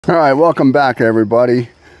All right, welcome back everybody.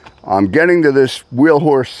 I'm getting to this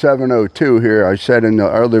Wheelhorse 702 here. I said in the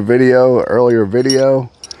earlier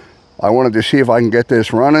video, I wanted to see if I can get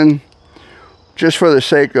this running just for the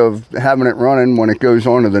sake of having it running when it goes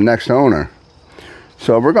on to the next owner.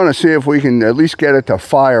 So we're going to see if we can at least get it to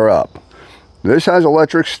fire up. This has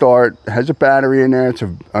electric start, has a battery in there. It's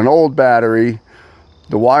an old battery.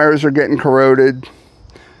 The wires are getting corroded.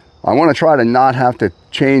 I want to try to not have to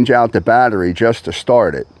change out the battery just to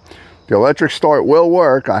start it. The electric start will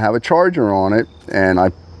work. I have a charger on it, and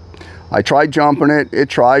I tried jumping it. It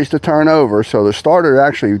tries to turn over, so the starter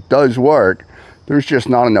actually does work. There's just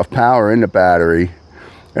not enough power in the battery,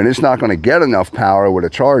 and it's not going to get enough power with a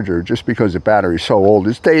charger just because the battery's so old.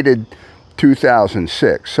 It's dated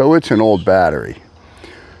 2006, so it's an old battery.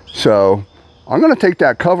 So I'm going to take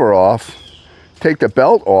that cover off, take the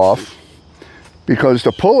belt off, because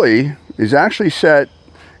the pulley is actually set,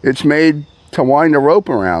 it's made to wind a rope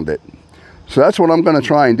around it. So that's what I'm going to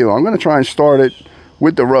try and do. I'm going to try and start it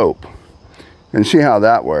with the rope and see how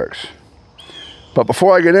that works. But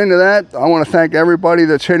before I get into that, I want to thank everybody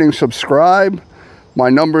that's hitting subscribe. My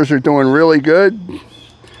numbers are doing really good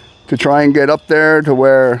to try and get up there to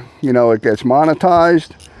where, you know, it gets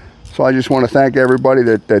monetized. So I just want to thank everybody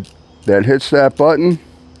that hits that button.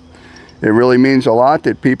 It really means a lot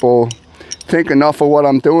that people think enough of what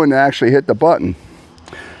I'm doing to actually hit the button.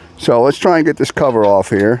 So let's try and get this cover off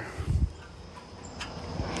here.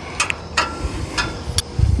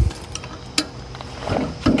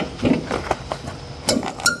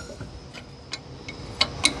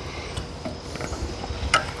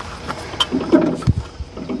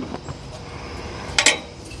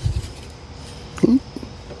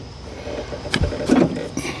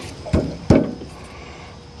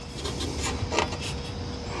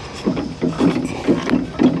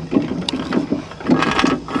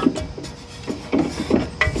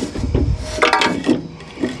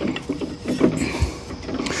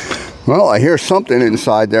 Well, I hear something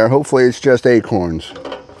inside there. Hopefully it's just acorns.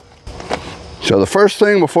 So the first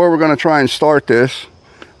thing before we're going to try and start this,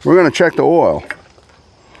 we're going to check the oil.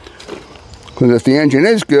 Because if the engine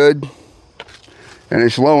is good and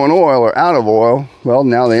it's low in oil or out of oil, well,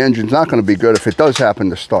 now the engine's not going to be good if it does happen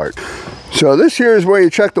to start. So this here is where you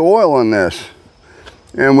check the oil on this.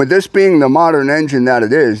 And with this being the modern engine that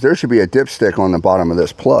it is, there should be a dipstick on the bottom of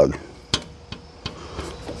this plug.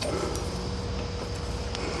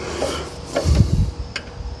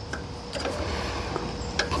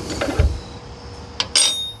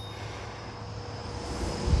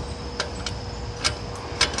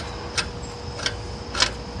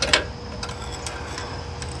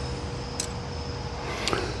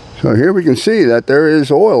 So here we can see that there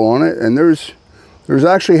is oil on it, and there's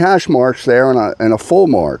actually hash marks there and a full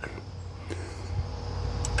mark.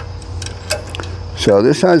 So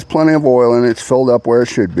this has plenty of oil in it. It's filled up where it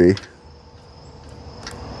should be.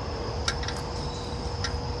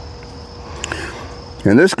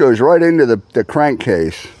 And this goes right into the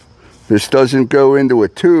crankcase. This doesn't go into a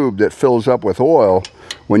tube that fills up with oil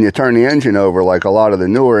when you turn the engine over like a lot of the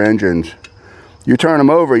newer engines. You turn them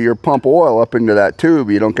over, you pump oil up into that tube.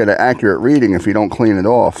 You don't get an accurate reading if you don't clean it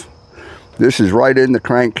off. This is right in the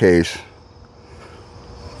crankcase.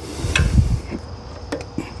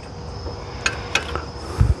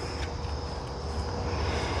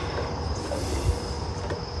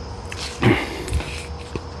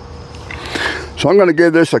 So I'm going to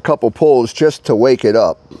give this a couple pulls just to wake it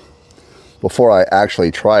up before I actually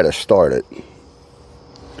try to start it.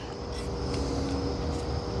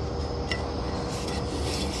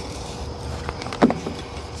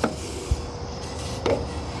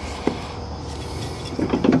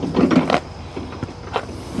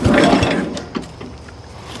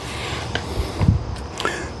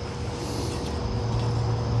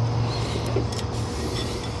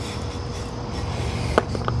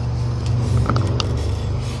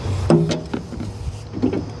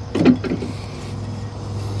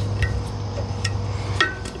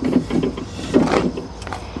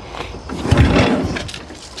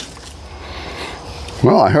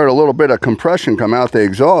 Well, I heard a little bit of compression come out the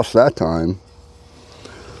exhaust that time.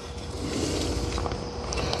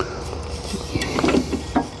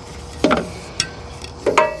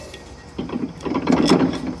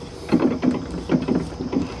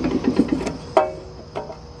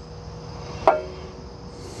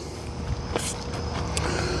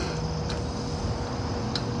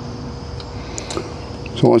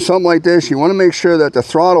 So on something like this, you want to make sure that the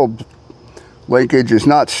throttle linkage is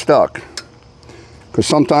not stuck. Because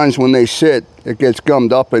sometimes when they sit, it gets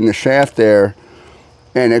gummed up in the shaft there,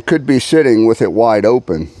 and it could be sitting with it wide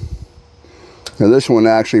open. Now this one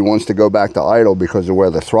actually wants to go back to idle because of where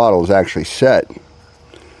the throttle is actually set.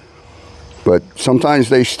 But sometimes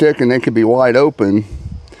they stick and they can be wide open,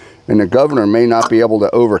 and the governor may not be able to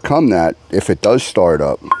overcome that if it does start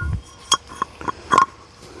up.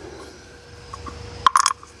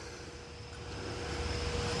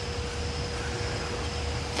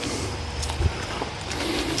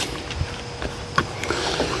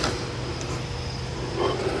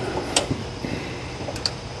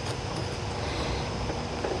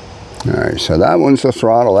 Alright, so that one's the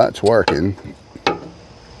throttle, that's working.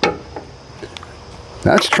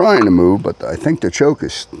 That's trying to move, but I think the choke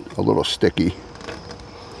is a little sticky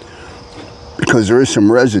because there is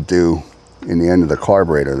some residue in the end of the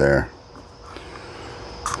carburetor there.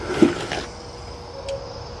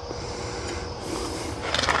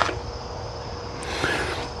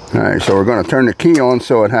 Alright, so we're going to turn the key on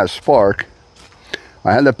so it has spark.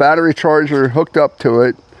 I had the battery charger hooked up to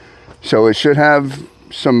it, so it should have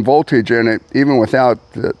some voltage in it even without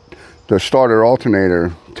the starter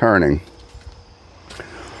alternator turning.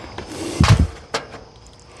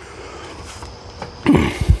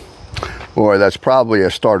 Or that's probably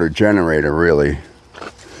a starter generator, really.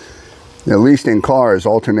 At least in cars,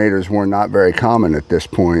 alternators were not very common at this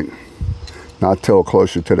point. Not till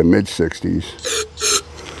closer to the mid-60s.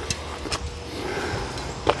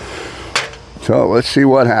 So let's see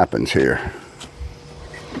what happens here.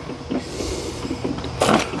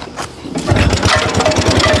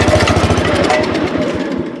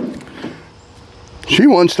 She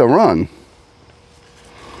wants to run.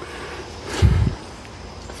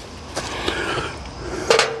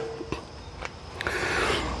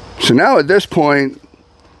 So now at this point,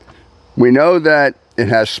 we know that it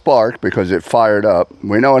has spark because it fired up.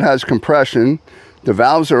 We know it has compression. The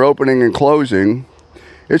valves are opening and closing.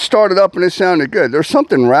 It started up and it sounded good. There's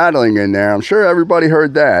something rattling in there. I'm sure everybody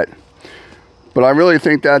heard that. But I really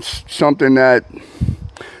think that's something that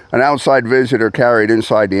an outside visitor carried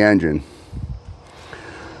inside the engine.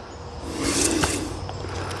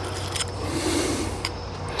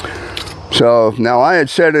 So now I had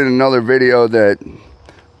said in another video that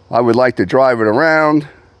I would like to drive it around,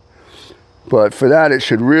 but for that it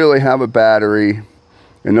should really have a battery,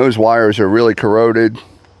 and those wires are really corroded,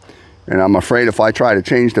 and I'm afraid if I try to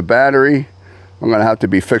change the battery, I'm going to have to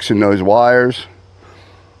be fixing those wires,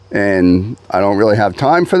 and I don't really have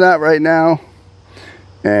time for that right now,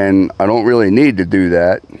 and I don't really need to do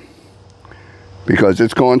that because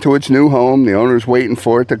it's going to its new home. The owner's waiting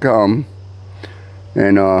for it to come,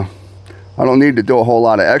 and I don't need to do a whole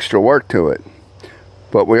lot of extra work to it.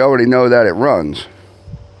 But we already know that it runs.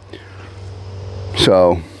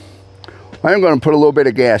 So I am going to put a little bit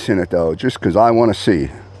of gas in it though, just because I want to see.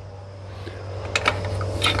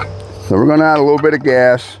 So we're going to add a little bit of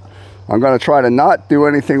gas. I'm going to try to not do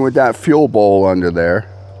anything with that fuel bowl under there.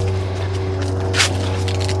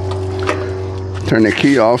 Turn the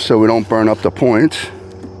key off so we don't burn up the points,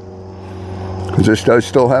 because this does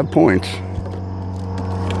still have points.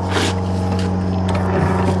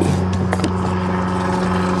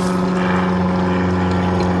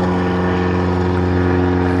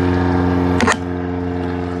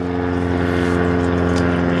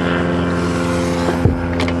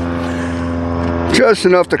 Just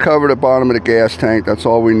enough to cover the bottom of the gas tank, that's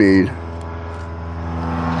all we need.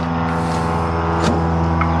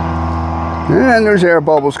 And there's air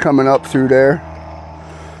bubbles coming up through there.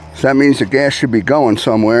 So that means the gas should be going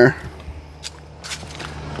somewhere.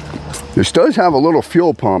 This does have a little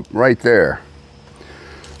fuel pump right there.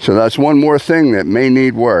 So that's one more thing that may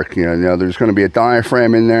need work. You know, there's going to be a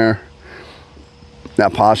diaphragm in there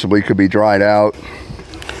that possibly could be dried out.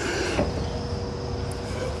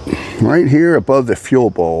 Right here above the fuel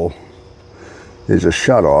bowl is a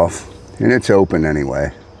shutoff, and it's open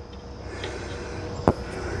anyway.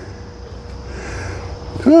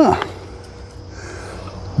 Huh.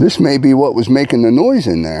 This may be what was making the noise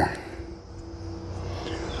in there.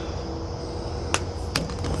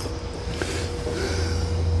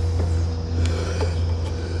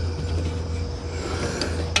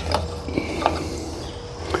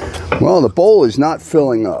 Well, the bowl is not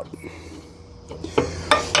filling up.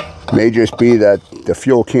 May just be that the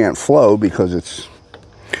fuel can't flow because it's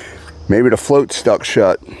maybe the float's stuck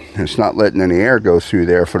shut. It's not letting any air go through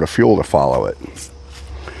there for the fuel to follow it.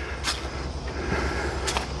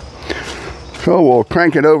 So we'll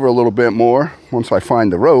crank it over a little bit more once I find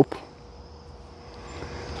the rope.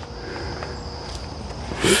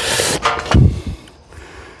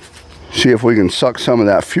 See if we can suck some of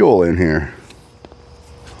that fuel in here.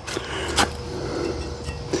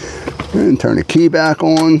 And turn the key back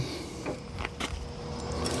on.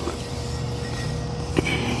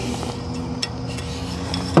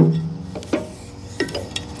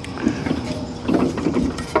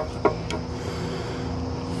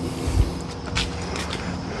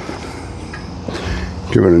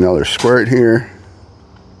 Give it another squirt here.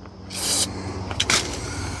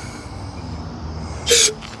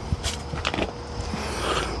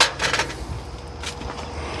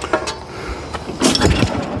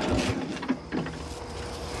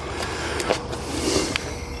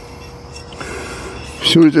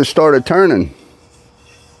 As soon as it started turning.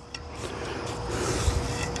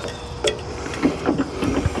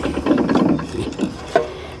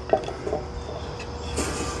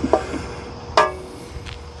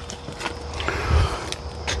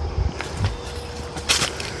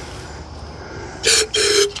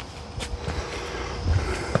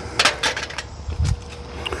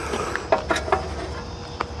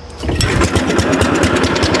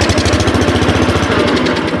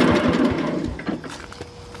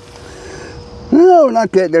 No, we're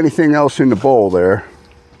not getting anything else in the bowl there,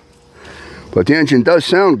 but the engine does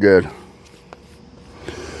sound good.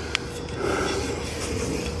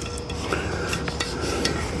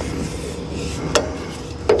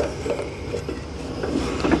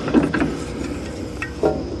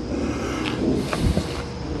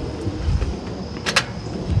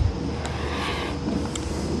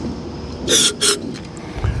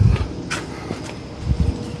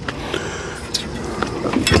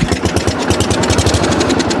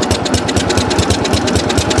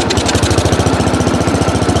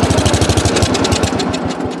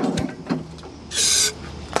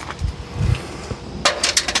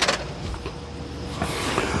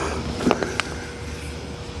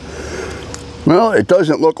 Well, it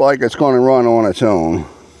doesn't look like it's going to run on its own.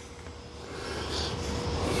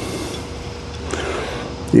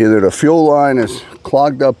 Either the fuel line is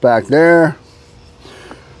clogged up back there,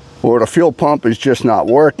 or the fuel pump is just not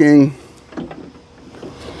working.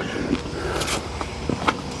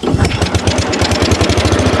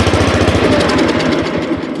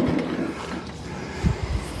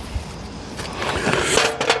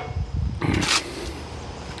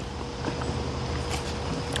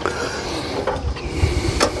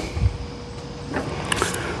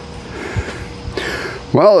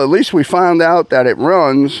 Well, at least we found out that it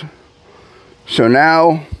runs. So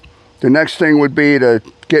now the next thing would be to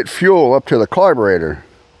get fuel up to the carburetor,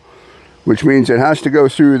 which means it has to go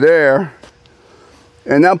through there.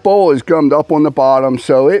 And that bowl is gummed up on the bottom,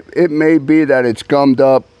 so it may be that it's gummed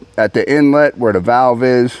up at the inlet where the valve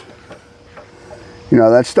is. You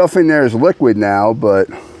know, that stuff in there is liquid now, but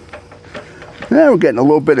we're getting a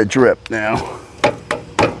little bit of drip now.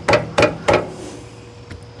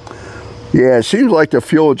 Yeah, it seems like the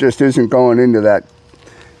fuel just isn't going into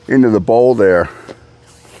the bowl there.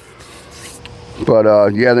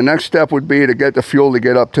 But yeah, the next step would be to get the fuel to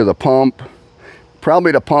get up to the pump.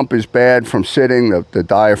 Probably the pump is bad from sitting. The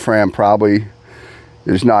diaphragm probably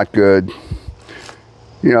is not good.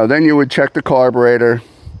 You know, then you would check the carburetor.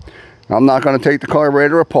 I'm not going to take the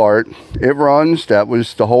carburetor apart. It runs. That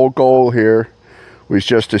was the whole goal here, was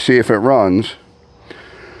just to see if it runs.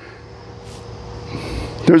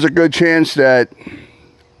 There's a good chance that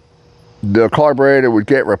the carburetor would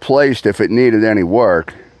get replaced if it needed any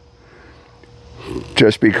work,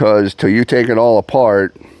 just because till you take it all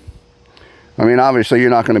apart, I mean, obviously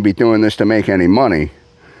you're not going to be doing this to make any money,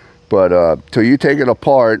 but till you take it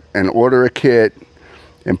apart and order a kit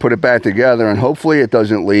and put it back together, and hopefully it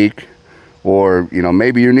doesn't leak, or you know,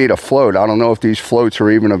 maybe you need a float. I don't know if these floats are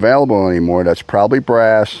even available anymore. That's probably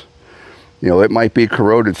brass. You know, it might be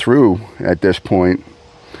corroded through at this point.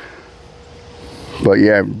 But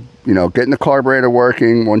yeah, you know, getting the carburetor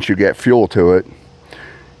working once you get fuel to it.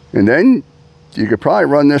 And then you could probably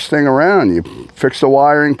run this thing around. You fix the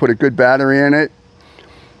wiring, put a good battery in it,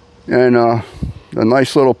 and a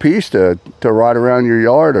nice little piece to ride around your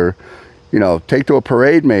yard, or, you know, take to a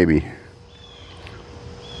parade maybe.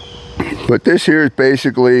 But this here is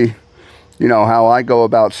basically, you know, how I go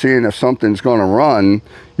about seeing if something's going to run.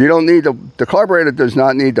 You don't need the carburetor does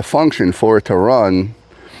not need to function for it to run,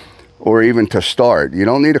 or even to start. You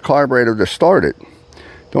don't need a carburetor to start it.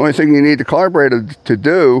 The only thing you need the carburetor to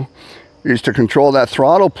do is to control that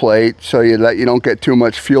throttle plate so that you don't get too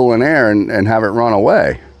much fuel and air and have it run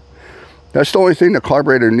away. That's the only thing the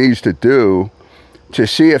carburetor needs to do to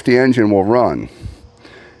see if the engine will run.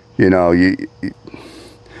 You know,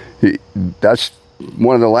 that's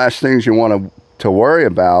one of the last things you want to worry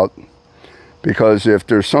about, because if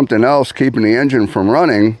there's something else keeping the engine from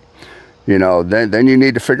running, you know, then you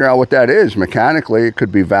need to figure out what that is. Mechanically, it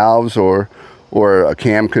could be valves, or a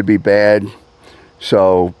cam could be bad.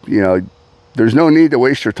 So, you know, there's no need to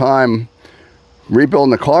waste your time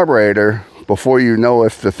rebuilding the carburetor before you know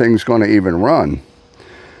if the thing's going to even run.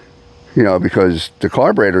 You know, because the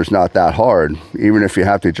carburetor is not that hard, even if you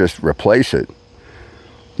have to just replace it.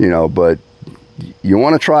 You know, but you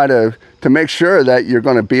want to try to make sure that you're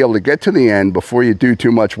going to be able to get to the end before you do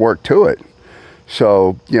too much work to it.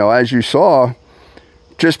 So, you know, as you saw,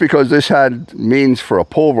 just because this had means for a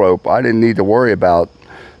pull rope, I didn't need to worry about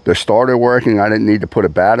the starter working. I didn't need to put a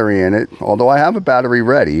battery in it, although I have a battery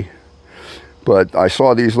ready. But I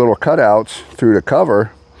saw these little cutouts through the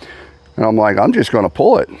cover, and I'm like, I'm just going to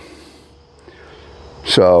pull it.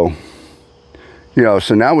 So, you know,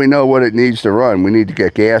 so now we know what it needs to run. We need to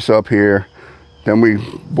get gas up here. Then we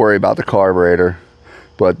worry about the carburetor.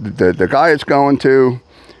 But the guy it's going to,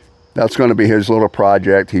 that's going to be his little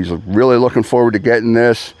project. He's really looking forward to getting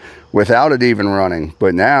this without it even running.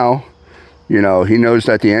 But now, you know, he knows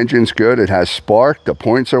that the engine's good. It has spark. The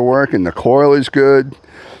points are working. The coil is good.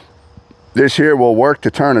 This here will work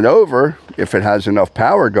to turn it over if it has enough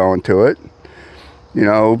power going to it. You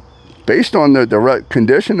know, based on the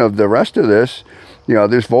condition of the rest of this, you know,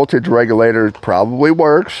 this voltage regulator probably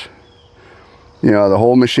works. You know, the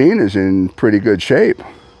whole machine is in pretty good shape.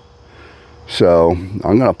 So I'm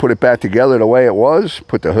going to put it back together the way it was,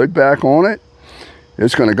 put the hood back on it.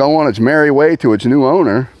 It's going to go on its merry way to its new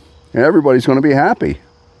owner, and everybody's going to be happy.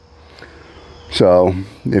 So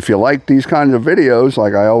if you like these kinds of videos,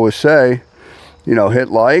 like I always say, you know, hit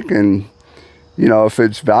like, and, you know, if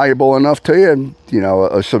it's valuable enough to you, you know,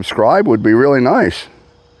 a subscribe would be really nice.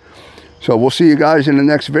 So we'll see you guys in the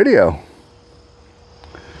next video.